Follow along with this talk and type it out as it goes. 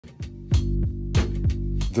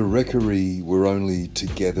The Wreckery were only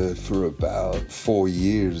together for about 4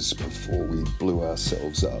 years before we blew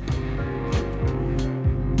ourselves up.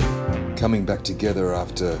 Coming back together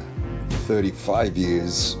after 35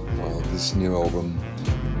 years, well, this new album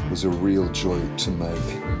was a real joy to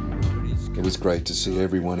make. It was great to see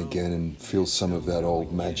everyone again and feel some of that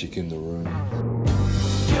old magic in the room.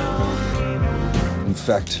 In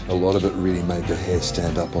fact, a lot of it really made the hair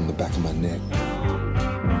stand up on the back of my neck.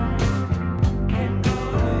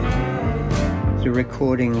 The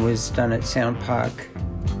recording was done at Soundpark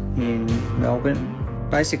in Melbourne,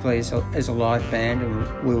 basically as a live band,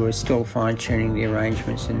 and we were still fine-tuning the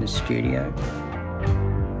arrangements in the studio.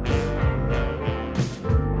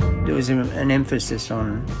 There was an emphasis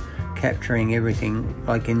on capturing everything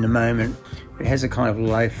like in the moment. It has a kind of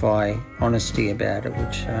lo-fi honesty about it,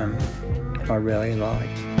 which I really like.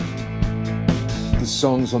 The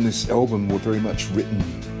songs on this album were very much written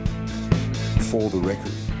for the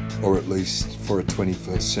record, or at least for a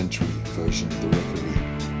 21st century version of the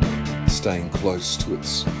Wreckery, staying close to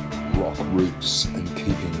its rock roots and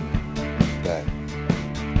keeping that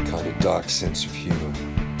kind of dark sense of humour.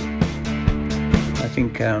 I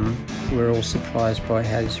think we're all surprised by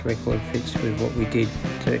how this record fits with what we did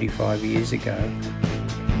 35 years ago.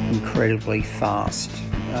 Incredibly fast,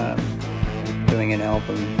 doing an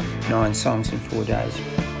album, 9 songs in 4 days.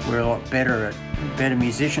 We're a lot better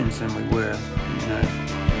musicians than we were,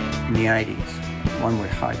 in the 80s. One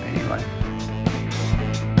would hope, anyway.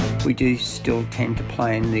 We do still tend to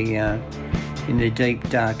play in the deep,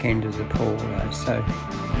 dark end of the pool, though, so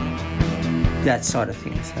that side of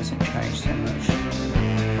things hasn't changed so much.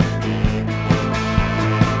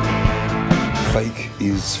 Fake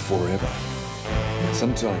is forever.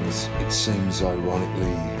 Sometimes it seems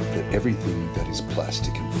ironically that everything that is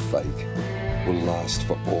plastic and fake will last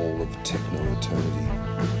for all of techno-eternity.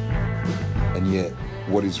 And yet,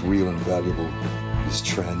 what is real and valuable is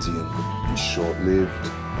transient and short-lived,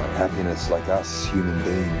 like happiness, like us human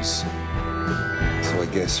beings. So I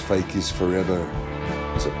guess Fake is Forever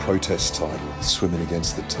is a protest title, swimming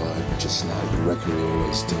against the tide, just like the Wreckery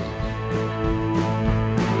always did.